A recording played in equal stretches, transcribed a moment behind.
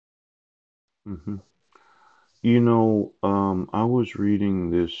hmm I was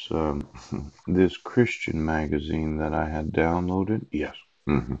reading this this Christian magazine that I had downloaded. Yes.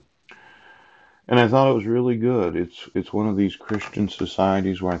 hmm And I thought it was really good. It's one of these Christian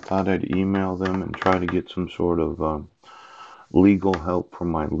societies where I thought I'd email them and try to get some sort of legal help for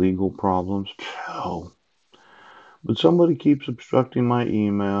my legal problems. Oh, but somebody keeps obstructing my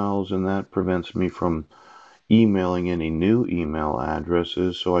emails, and that prevents me from emailing any new email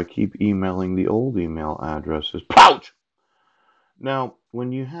addresses, so I keep emailing the old email addresses. Pouch! Now,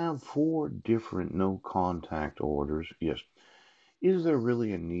 when you have four different no contact orders, yes, is there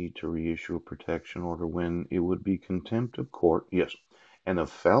really a need to reissue a protection order when it would be contempt of court? Yes. And a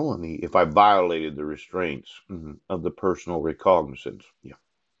felony if I violated the restraints of the personal recognizance. Yeah,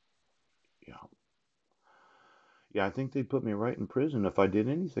 yeah. Yeah, I think they'd put me right in prison if I did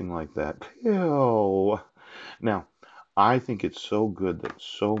anything like that. Ew. Now, I think it's so good that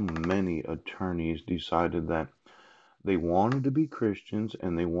so many attorneys decided that they wanted to be Christians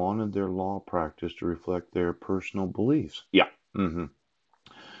and they wanted their law practice to reflect their personal beliefs. Yeah. hmm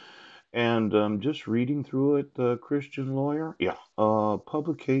And just reading through it, the Christian Lawyer, yeah,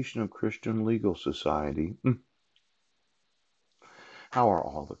 publication of Christian Legal Society. How are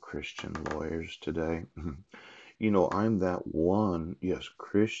all the Christian lawyers today? I'm that one, yes,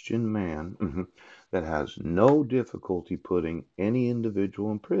 Christian man that has no difficulty putting any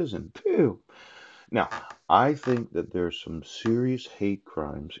individual in prison. Phew. Now, I think that there's some serious hate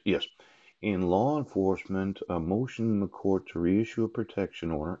crimes, yes, in law enforcement, a motion in the court to reissue a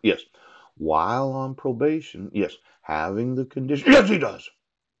protection order, yes, while on probation, yes, having the condition, yes, he does.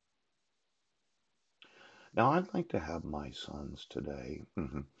 Now, I'd like to have my sons today.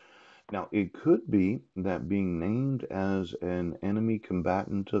 Now, it could be that being named as an enemy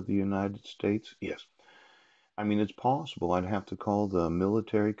combatant of the United States, yes. I mean, it's possible. I'd have to call the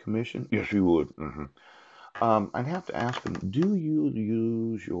military commission. Yes, you would. I'd have to ask them, do you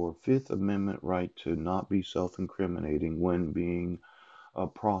use your Fifth Amendment right to not be self-incriminating when being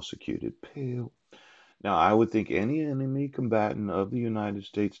prosecuted? Pale. Now, I would think any enemy combatant of the United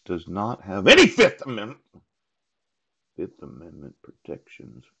States does not have any Fifth Amendment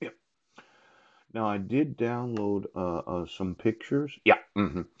protections. Yeah. Now, I did download some pictures. Yeah.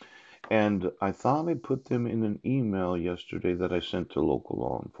 And I thought I put them in an email yesterday that I sent to local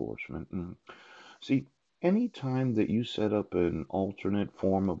law enforcement. See, anytime that you set up an alternate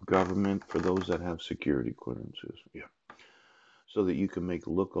form of government for those that have security clearances, yeah, so that you can make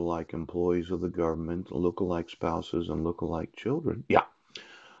look-alike employees of the government, look-alike spouses, and look-alike children, yeah,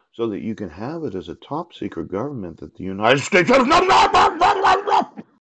 so that you can have it as a top secret government that the United States has.